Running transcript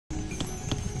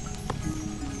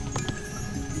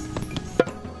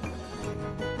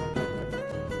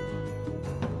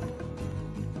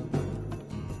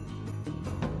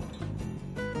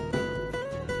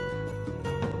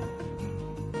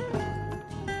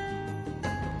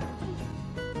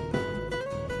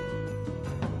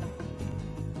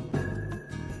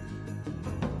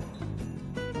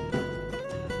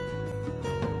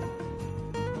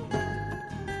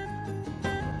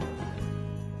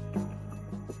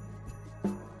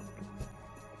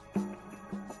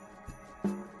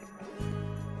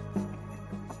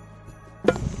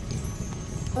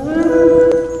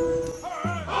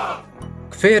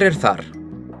Hver þar?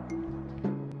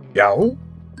 Já.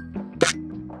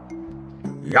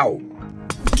 Já.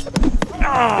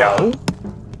 Já.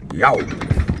 Já.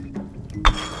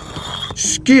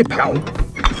 Skipan. Já.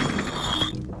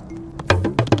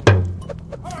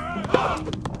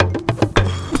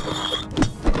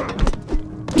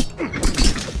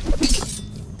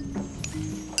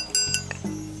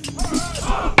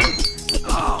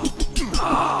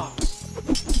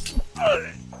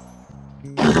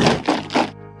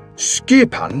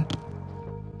 Skipan.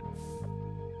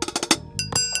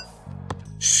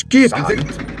 Skipan.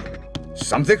 Samþykkt.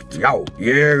 Samþykkt. Já,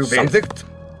 ég vil. Samþykkt.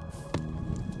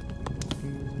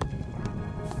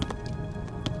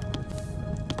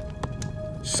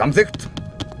 Samþykkt.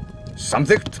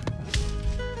 Samþykkt.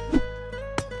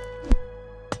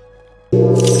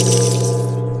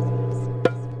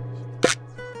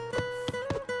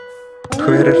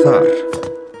 Hver þar?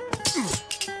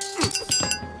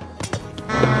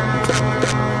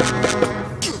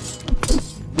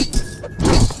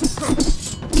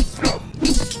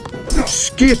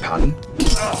 Skipan.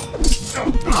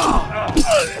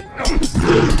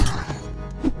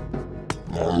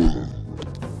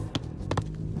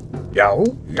 Já,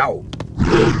 já.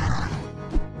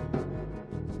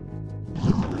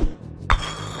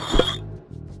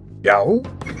 Já.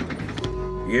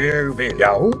 Ég vil.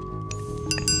 Já.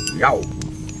 Já.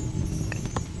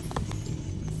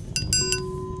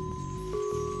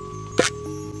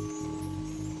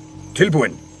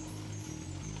 Tilbúin.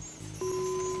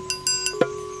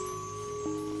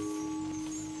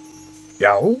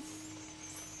 Já.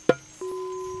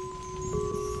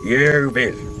 Ég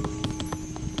vil.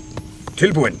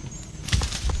 Tilbúin.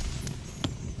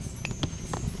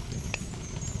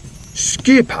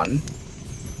 Skipan.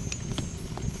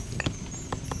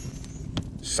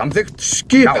 Samþykkt.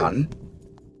 Skipan.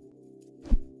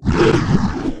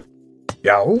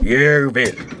 Já, ég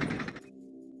vil.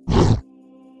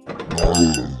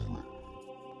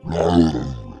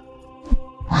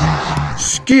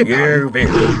 Skipan. Ég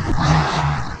vil.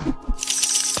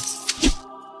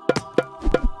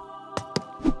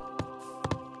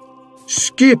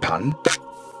 Skipan.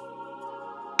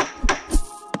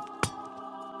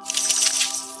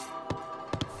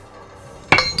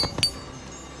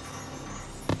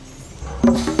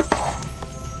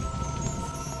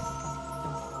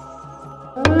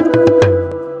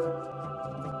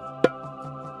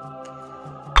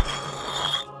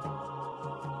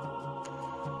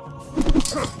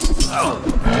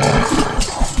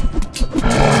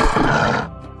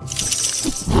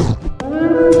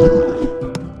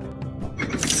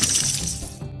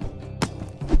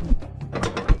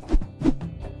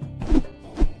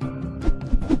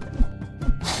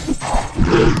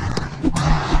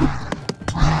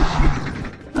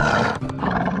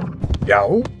 Já,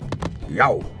 já.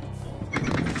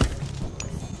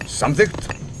 Samþykkt.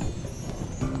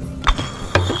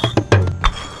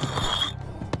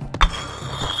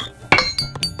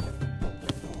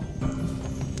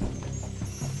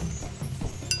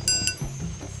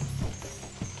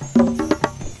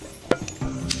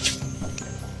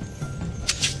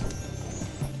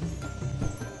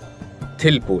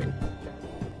 Tilbúin.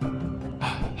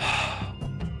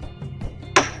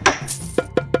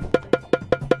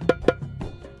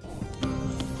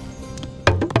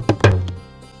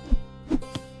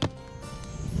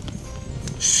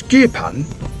 Skipan.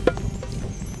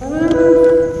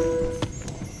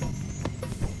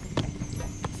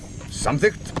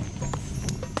 Samþykkt.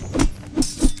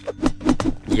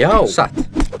 Já. Satt.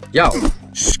 Já.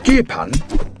 Skipan.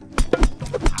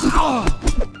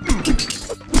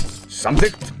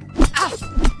 Samþykkt.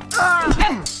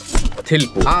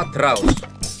 Tilbúin. Atrás.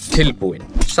 Tilbúin.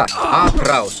 Satt.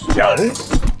 Atrás. Já.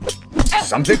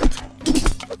 Samþykkt.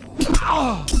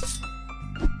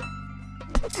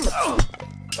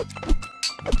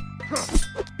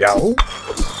 Já.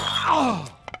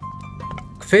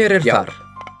 Hver þar?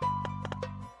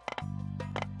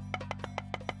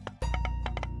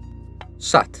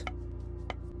 Satt.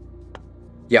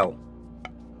 Já.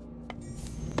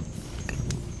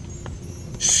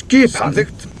 Skipan.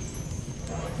 Samþykkt.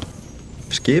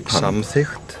 Skipan.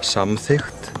 Samþykkt.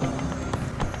 Samþykkt.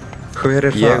 Hver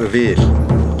þar? Ég vil.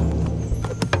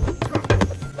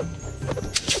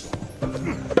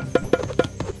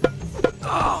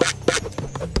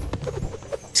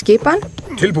 Skipan.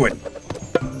 Tilbúin.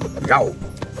 Já.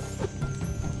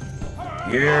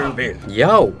 Ég vil.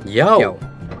 Já, já. Já.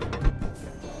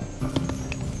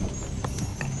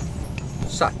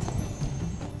 Satt.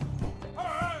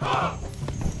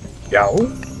 Já.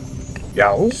 Já.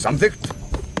 Samþykkt.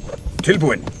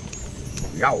 Tilbúin.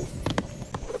 Já.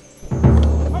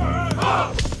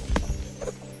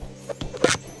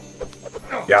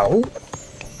 Já.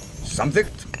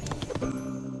 Samþykkt.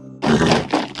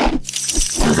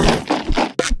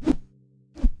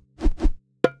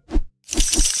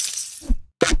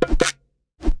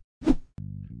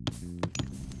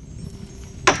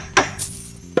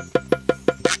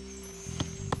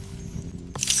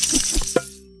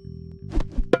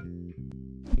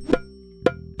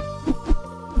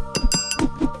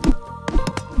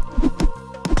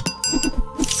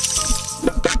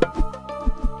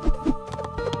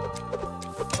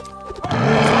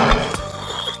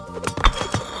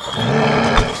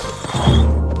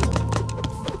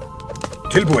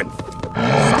 Tilbúin.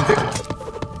 Samþykkt.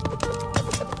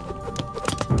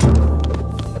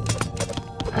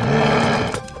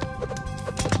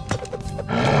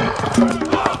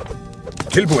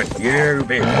 Tilbúin. Ég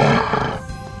vil.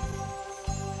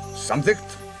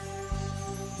 Samþykkt.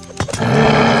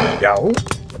 Já.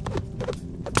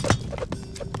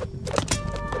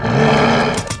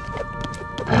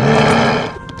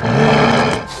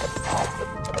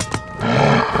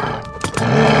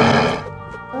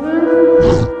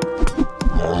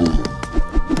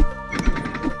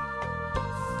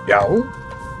 Já.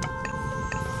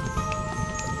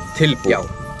 Tilbú. Já.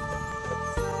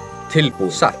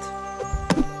 Tilbú. Satt.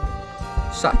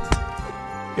 Satt.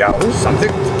 Já.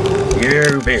 Samþykkt.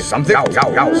 Ég vil. Samþykkt. Já,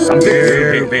 já,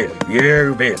 samþykkt. Ég vil.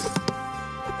 Ég vil.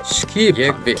 Skip.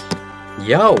 Ég vil.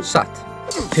 Já. Satt.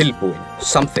 Tilbúin.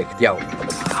 Samþykkt. Já.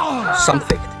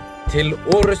 Samþykkt. Til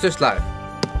orustuslag.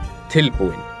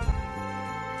 Tilbúin.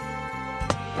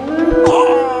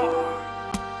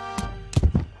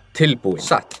 Tilbúin.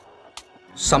 Satt.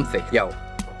 Samþykkt. Já.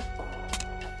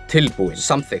 Tilbúin.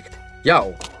 Samþykkt. Já.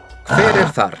 Hver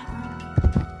þar?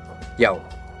 Já.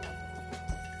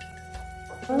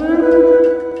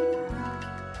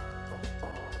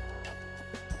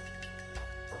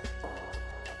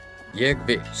 Ég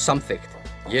vil. Samþykkt.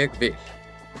 Ég vil.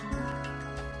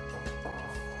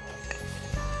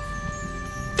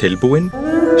 Tilbúin.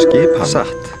 Skipan.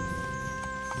 Satt.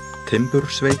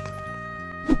 Timbursveit.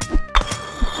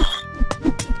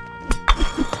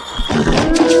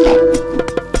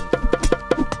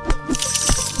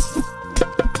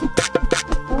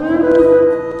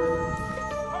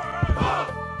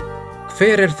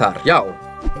 Hver þar? Já.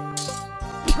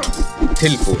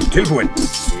 Tilbúin. Tilbúin.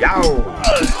 Já.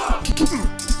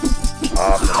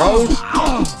 Apprás.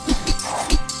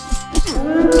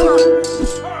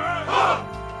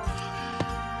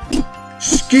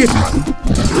 Skipan.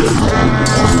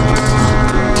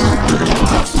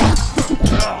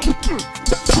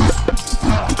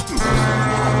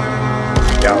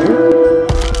 Já.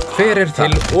 Hver þar?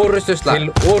 Til orustuslag.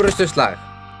 Til orustuslag.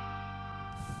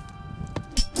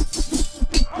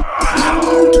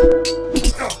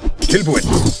 Tilbúin.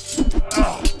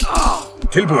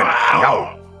 Tilbúin. Já.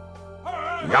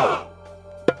 Já.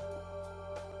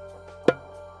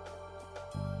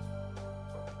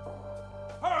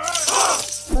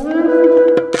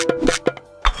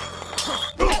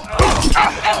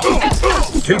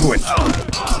 Tilbúin.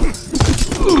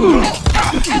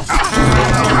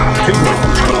 Tilbúin.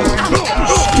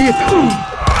 Skipan.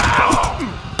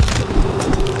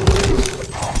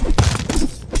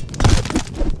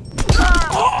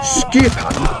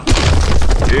 Skipan.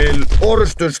 Til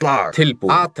orustuslag.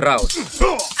 Tilbúin. Atrás.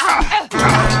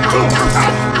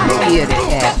 Hér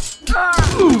er.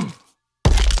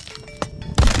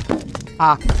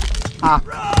 Ak.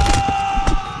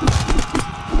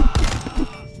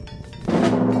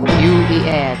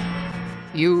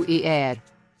 Jú í er.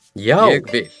 Já.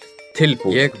 Ég vil.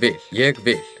 Tilbúin. Ég vil. Ég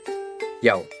vil.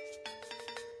 Já.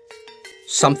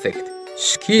 Samþykkt.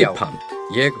 Skipan.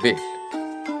 Ég vil.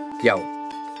 Já.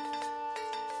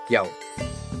 Já.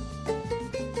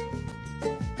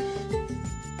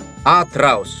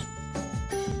 Atrás.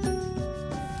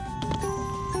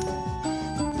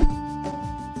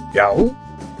 Já.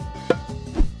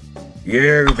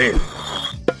 Ég vil.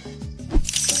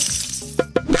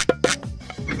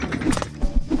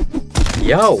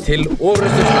 Já. Til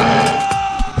orustuslag.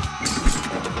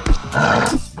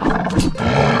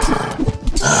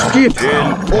 Skip. Til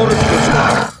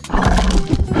orustuslag.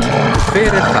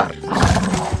 Hver þar?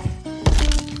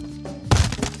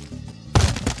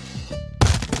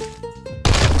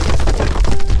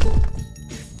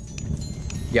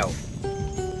 Já.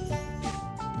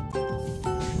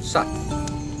 Satt.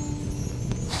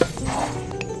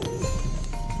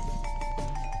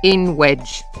 In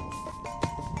wedge.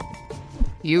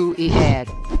 Jú í er.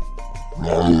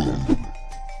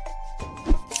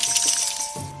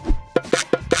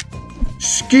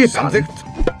 Skipan. Samþykkt.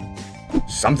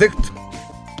 Samþykkt.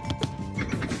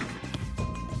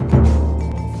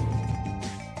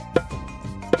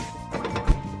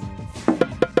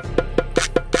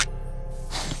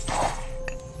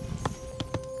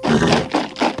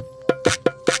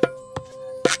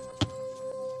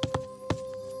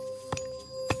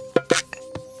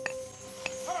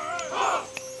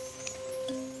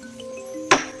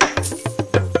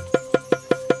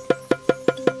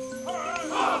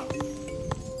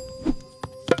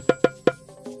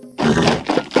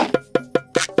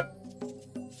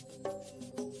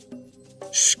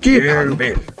 Skipan. Ég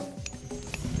vil.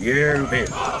 Ég vil.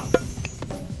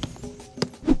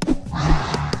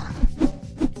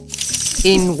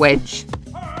 In wedge.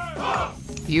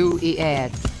 You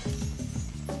ead.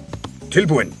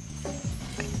 Tilbúinn.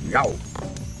 Já.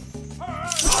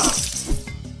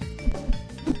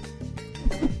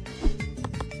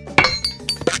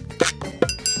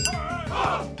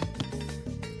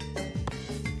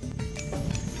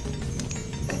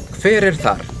 Hver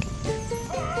þar?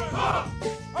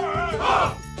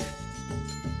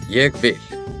 Ég vil.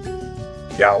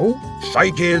 Já,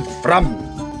 sækið fram.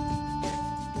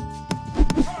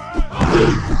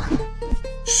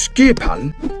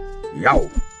 Skipan. Já.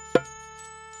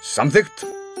 Samþykkt.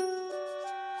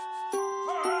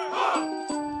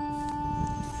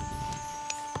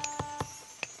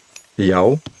 Já.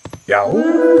 Já.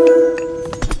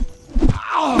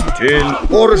 Til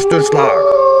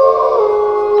orrustuslag.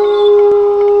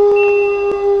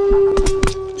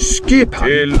 Skipan.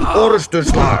 Til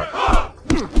orrustuslag.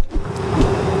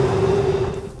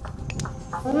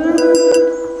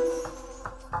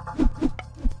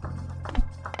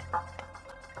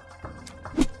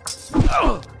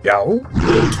 Já.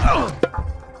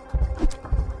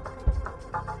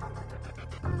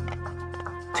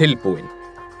 Tilbúinn.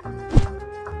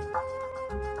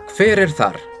 Hver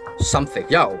þar?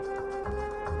 Samþykkt. Já.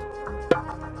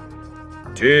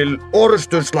 Til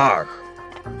orrustuslag.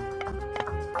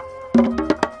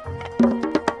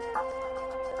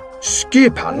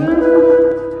 Skipan.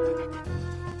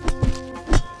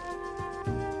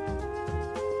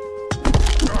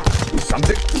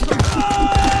 Samþykkt.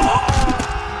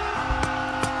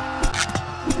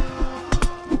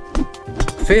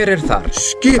 Hver þar?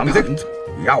 Skipan. Samþykkt.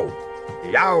 Já.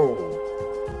 Já.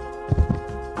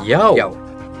 Já. Já.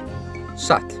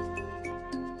 Satt.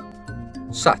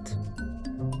 Satt.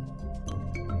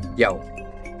 Já.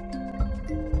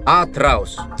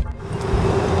 Atrás.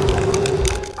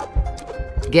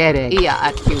 Gere. Ia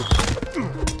atju.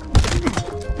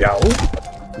 Já.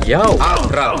 Já.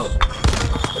 Atrás.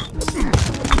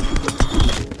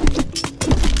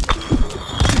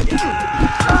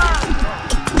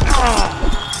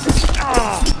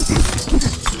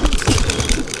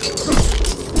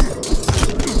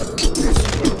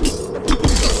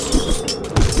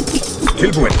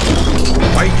 Tilbúinn.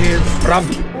 Sækið fram.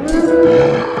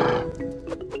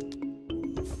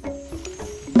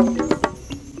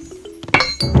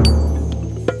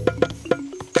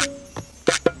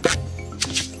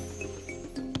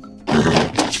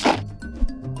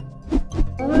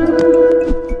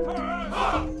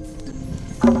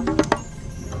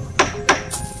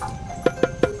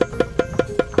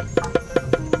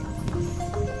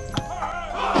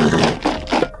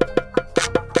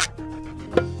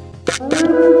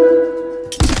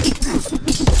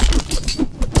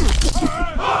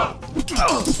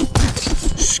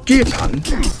 Skipan.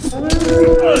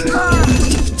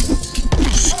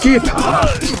 Skipan.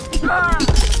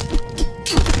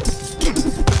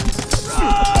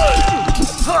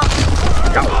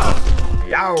 Já.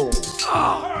 Já.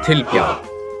 Tilbjá.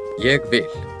 Ég vil.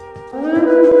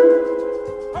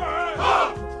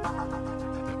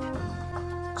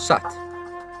 Satt.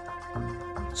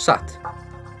 Satt.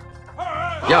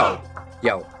 Já.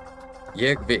 Já.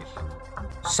 Ég vil.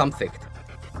 Samþykkt.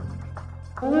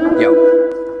 Já.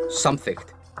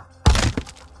 Samþykkt.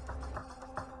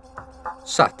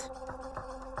 Satt.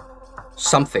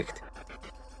 Samþykkt.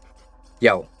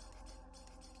 Já.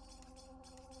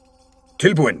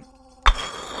 Tilbúinn.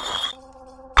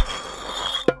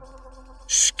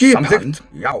 Skipan. Samþykkt.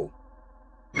 Já.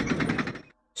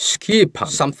 Skipan.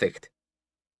 Samþykkt.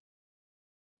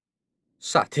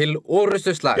 Satt. Til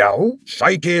orrustuslag. Já.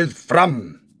 Sækið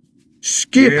fram.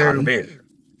 Skipan. Ég vil.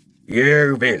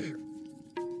 Ég vil.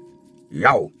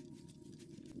 Já.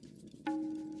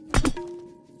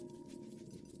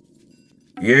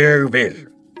 Ég vil.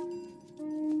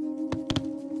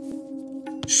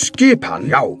 Skipan.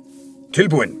 Já.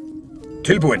 Tilbúinn.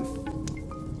 Tilbúinn.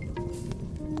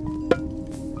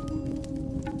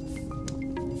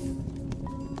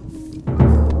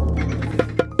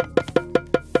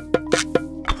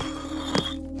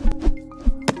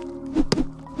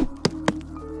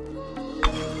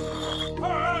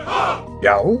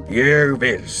 Já, ég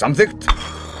vil. Samþykkt.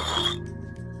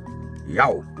 Já.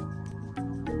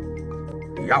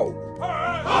 Já.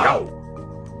 Já.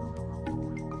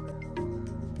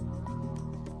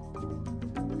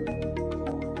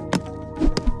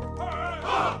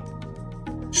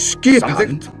 Skipan.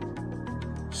 Samþykkt.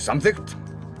 Samþykkt.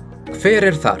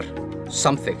 Hver þar?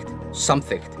 Samþykkt.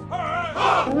 Samþykkt.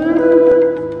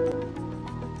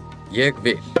 Ég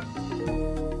vil.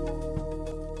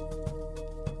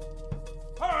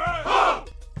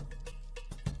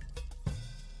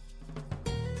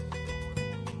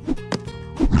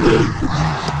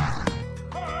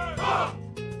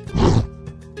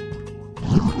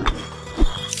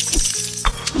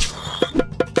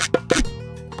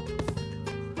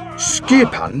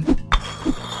 Skipan.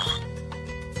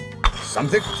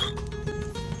 Samþykkt.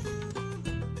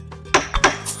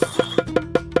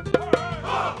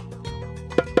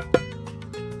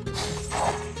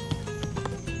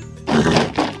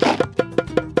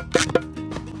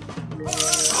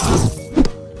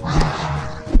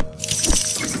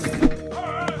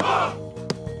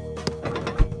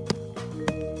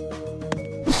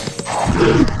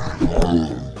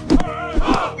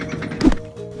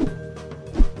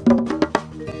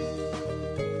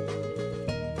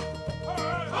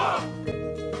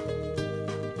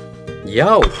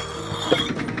 Já.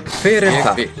 Hver er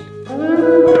það? Vil.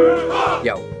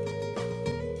 Já.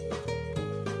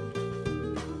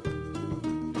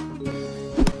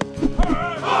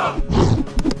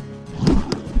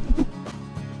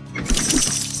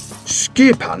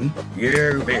 Skipan.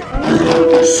 Ég vil.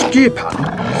 Skipan.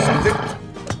 Samþykkt.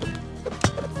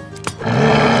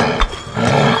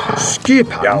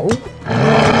 Skipan. Já.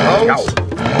 Já.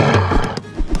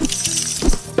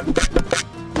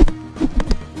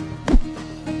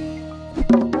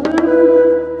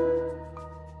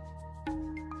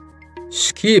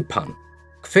 Skipan.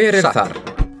 Hver er þar?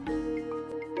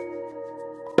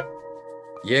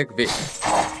 Ég vil.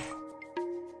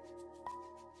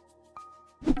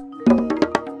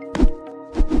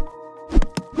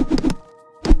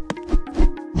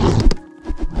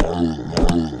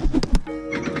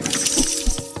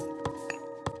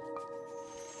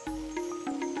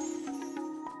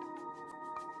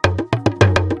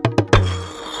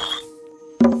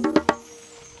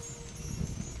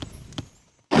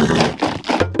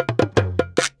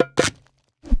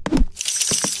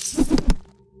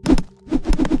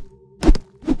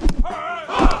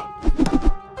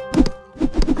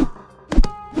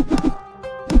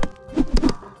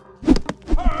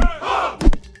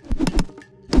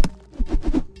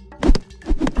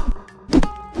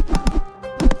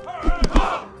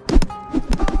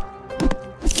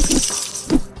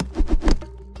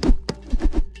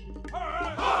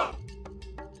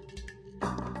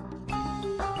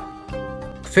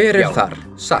 Hver er þar?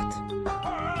 Satt.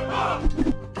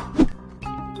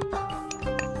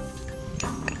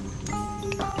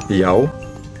 Já.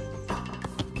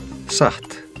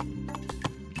 Satt.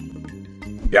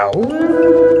 Já.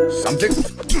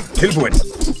 Samþykkt. Tilbúin.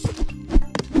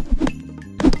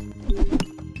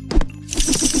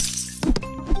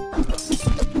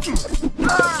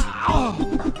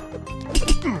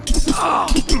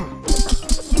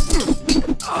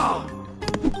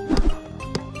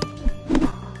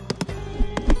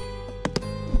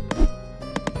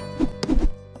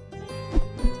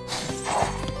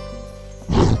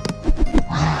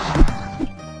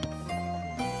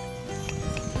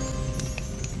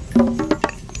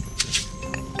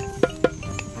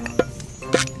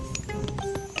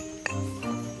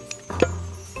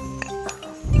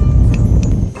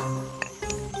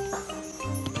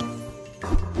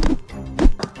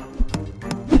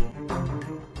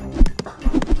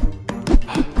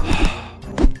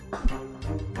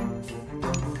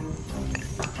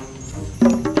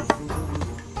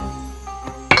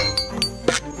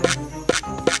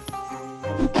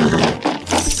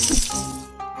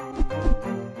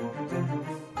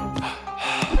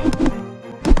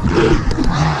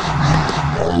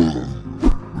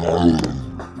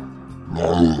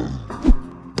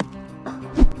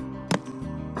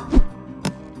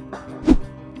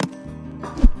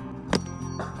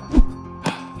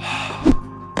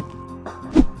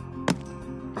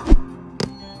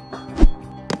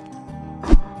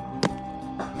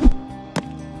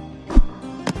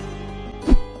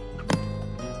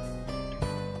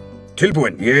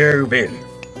 Tilbúin. Ég vil.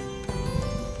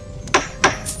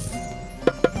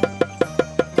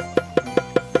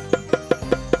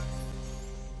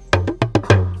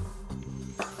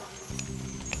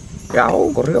 Já,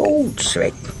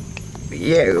 grjótsveinn.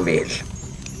 Ég vil.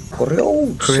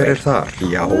 Grjótsveinn. Hver er þar?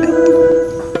 Já.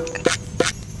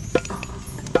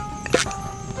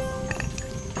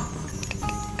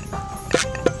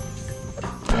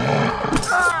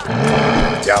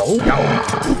 Já, já,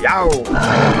 já.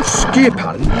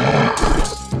 Skipan.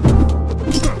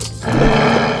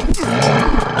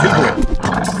 Tilbúin.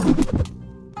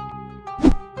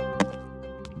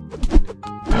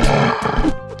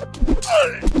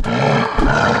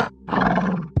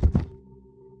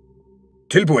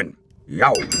 Tilbúin.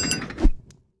 Já.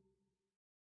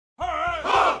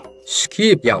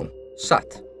 Skip. Já.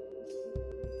 Satt.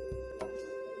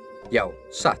 Já.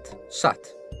 Satt.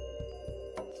 Satt.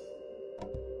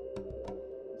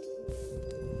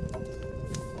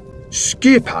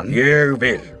 Skipan. Ég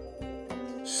vil.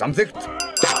 Samþykkt.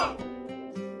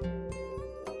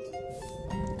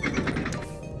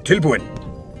 Tilbúin.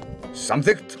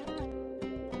 Samþykkt.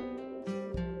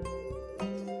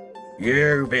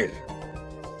 Ég vil.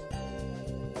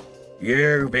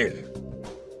 Ég vil.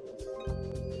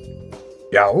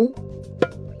 Já.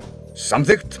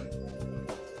 Samþykkt.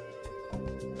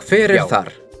 Hver Já. þar?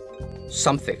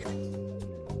 Samþykkt.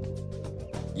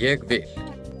 Ég vil.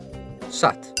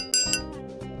 Satt.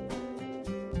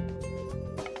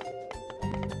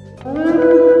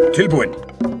 Tilbúin.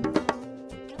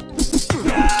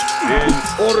 Til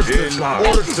orðstuslag.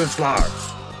 Orðstuslag.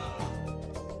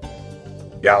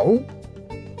 Já.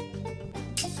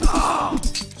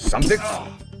 Samþykkt.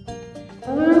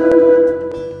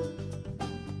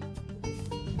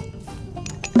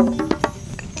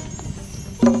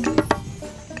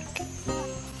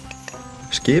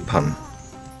 Skipan.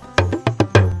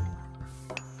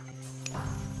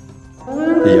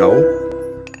 Já.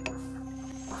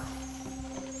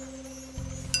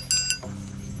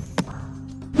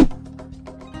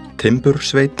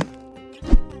 Timbursveinn.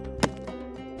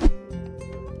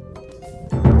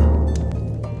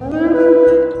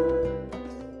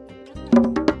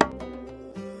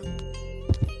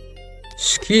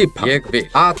 Skipan. Ég vil.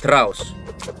 Atrás.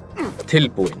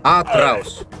 Tilbúin.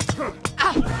 Atrás.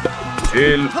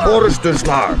 Til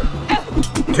orðstuslag.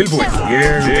 Tilbúin.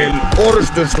 Ég vil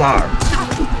orðstuslag.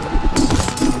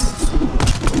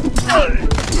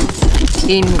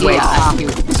 In wedge at you.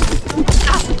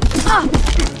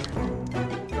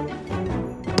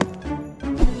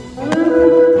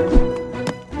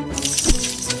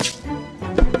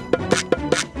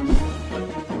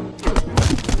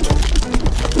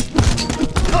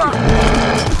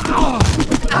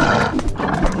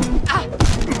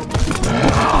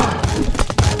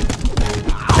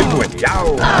 Tilbúin. Já.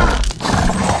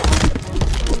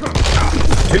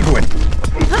 Tilbúin.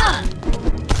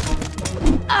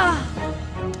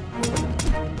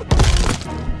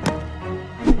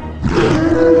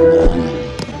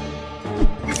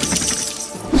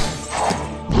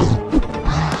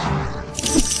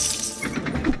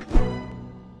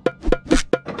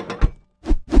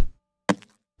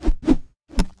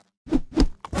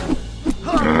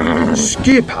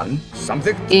 Skipan.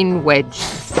 Samþykkt. In wedge.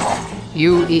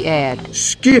 You add.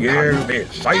 Skipan. Ég vil.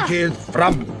 Sækið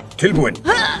fram. Tilbúin.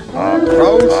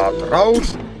 Atrás.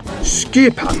 Atrás.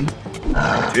 Skipan.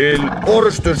 Til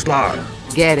orðstuslag.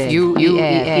 Get it. You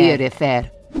add. Here fair.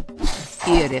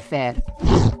 Here fair.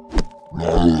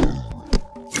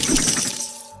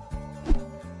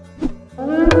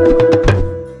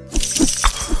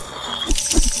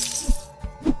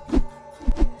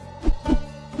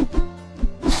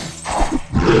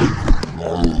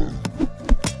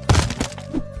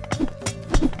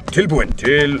 Tilbúin.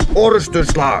 Til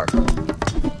orðstuslag.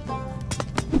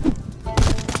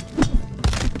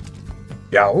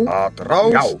 Já.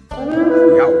 Atrás. Já.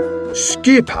 Já.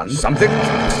 Skipan. Samþykkt.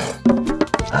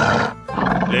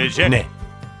 Nei.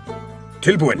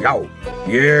 Tilbúin. Já.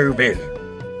 Ég vil.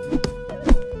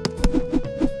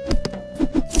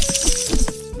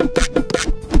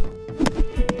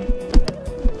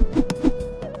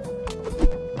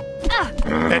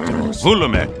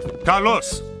 Vulume.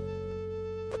 Kalos.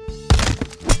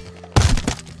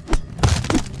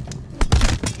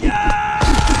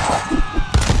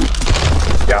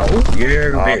 Já.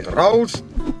 Ég vil. Atrás.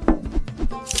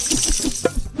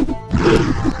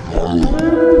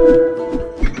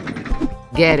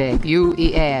 Get it. You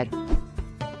add.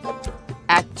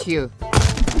 At you.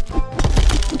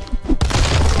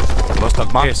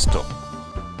 Vostra esto.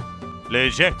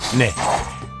 Leje. Ne.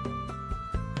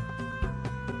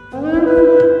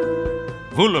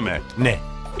 Vulume. Ne.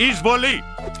 Izvoli.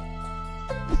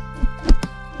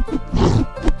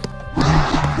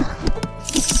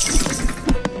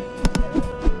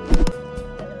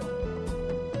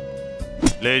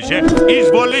 Leje.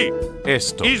 Izvoli.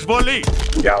 Esto. Izvoli.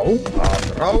 Já.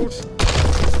 Atrás.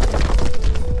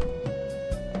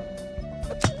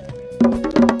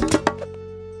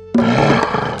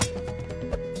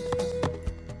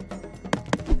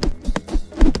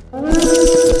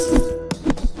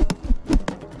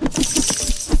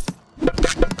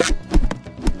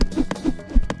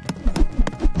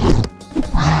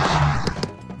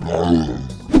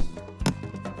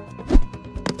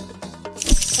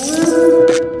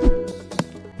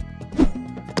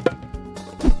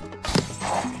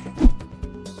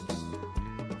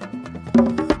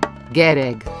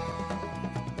 Gereg.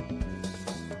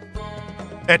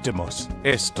 Etemos.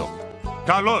 Esto.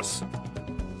 Kalos.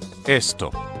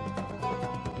 Esto.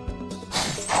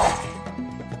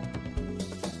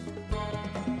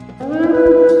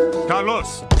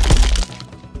 Kalos.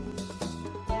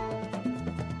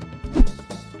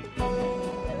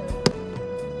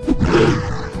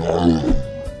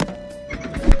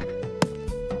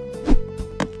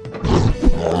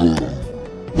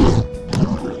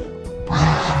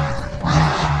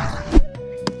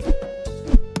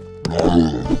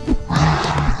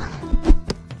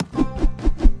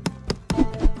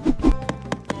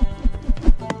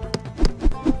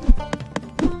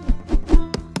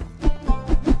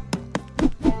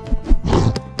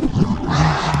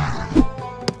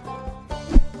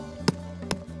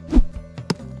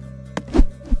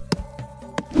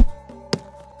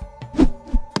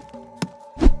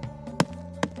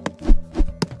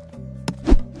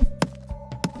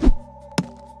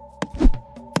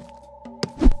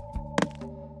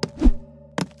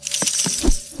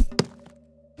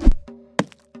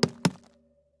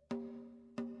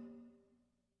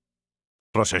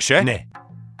 Proseše? Ne.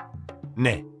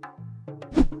 Ne.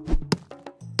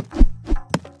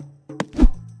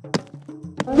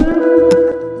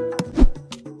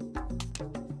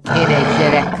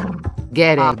 Gerek.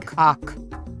 Gerek. Ak.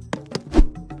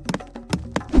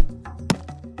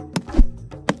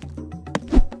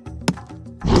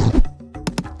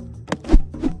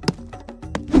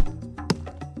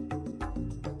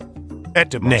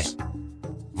 Έτοιμος. Ναι.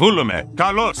 Βούλουμε.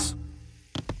 Καλώς.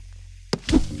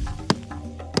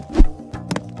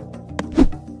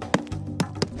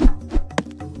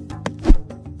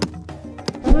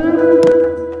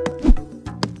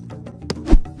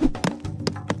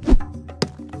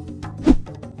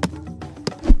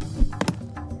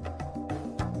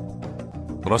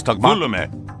 Πρόσταγμα. Βούλουμε.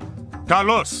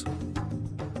 Καλώς.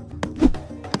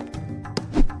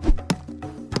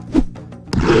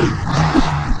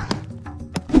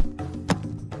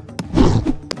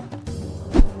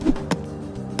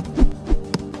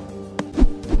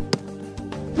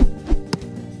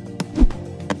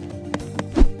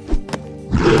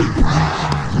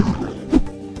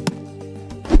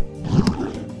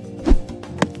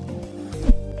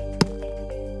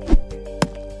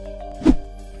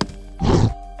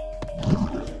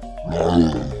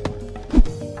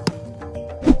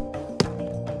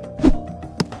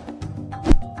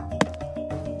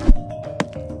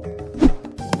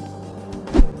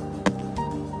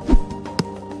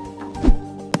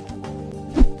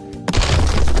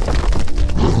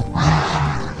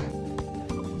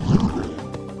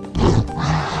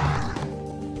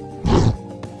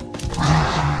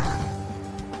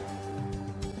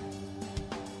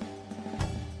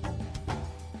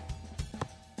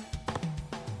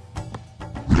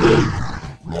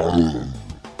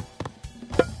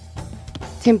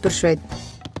 Timbersveit.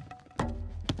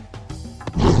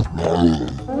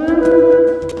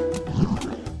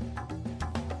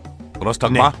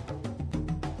 Πρόσταγμα. Ναι.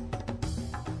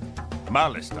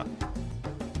 Μάλιστα.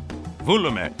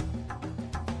 Βούλουμε.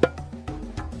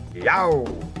 Jau.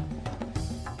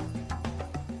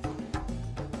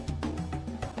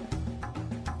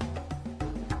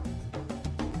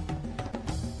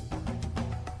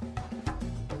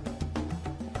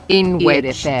 In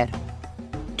Werifer.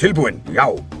 Tilbúin, já.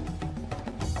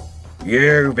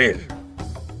 Ég vil.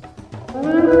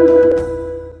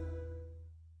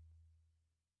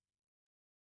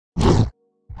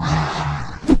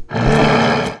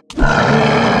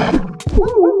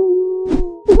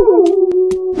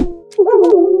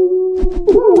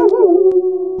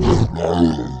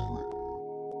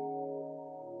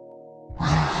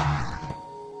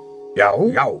 Já,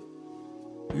 já,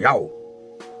 já,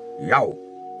 já,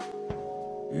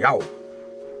 já,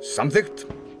 samþykkt.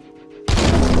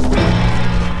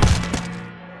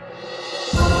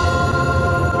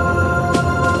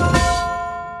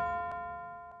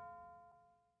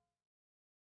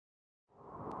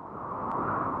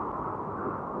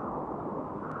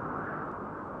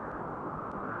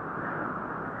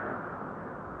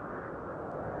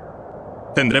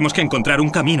 Tendremos que encontrar un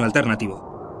camino alternativo.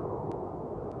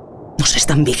 Nos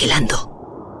están vigilando.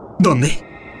 ¿Dónde?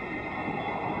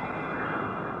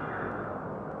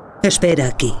 Espera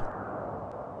aquí.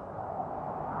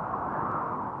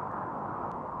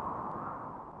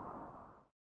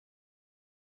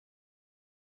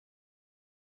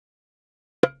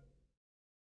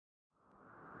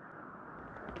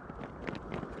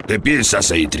 ¿Qué piensas,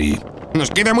 Eitri?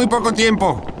 Nos queda muy poco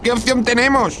tiempo. ¿Qué opción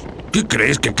tenemos? ¿Qué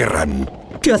crees que querrán?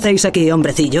 ¿Qué hacéis aquí,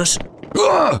 hombrecillos?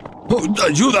 ¡Ah! ¡Oh,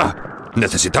 ¡ayuda!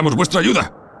 Necesitamos vuestra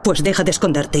ayuda. Pues deja de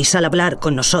esconderte y sal a hablar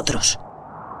con nosotros.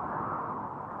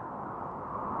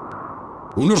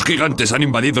 Unos gigantes han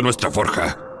invadido nuestra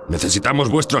forja. Necesitamos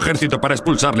vuestro ejército para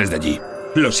expulsarles de allí.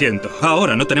 Lo siento,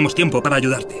 ahora no tenemos tiempo para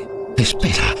ayudarte.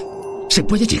 Espera. ¿Se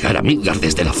puede llegar a Midgard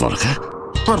desde la forja?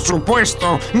 Por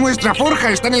supuesto. Nuestra forja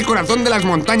está en el corazón de las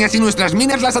montañas y nuestras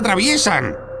minas las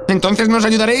atraviesan. ¿Entonces nos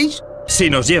ayudaréis? Si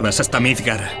nos llevas hasta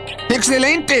Midgard.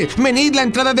 ¡Excelente! Venid, la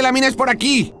entrada de la mina es por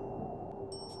aquí.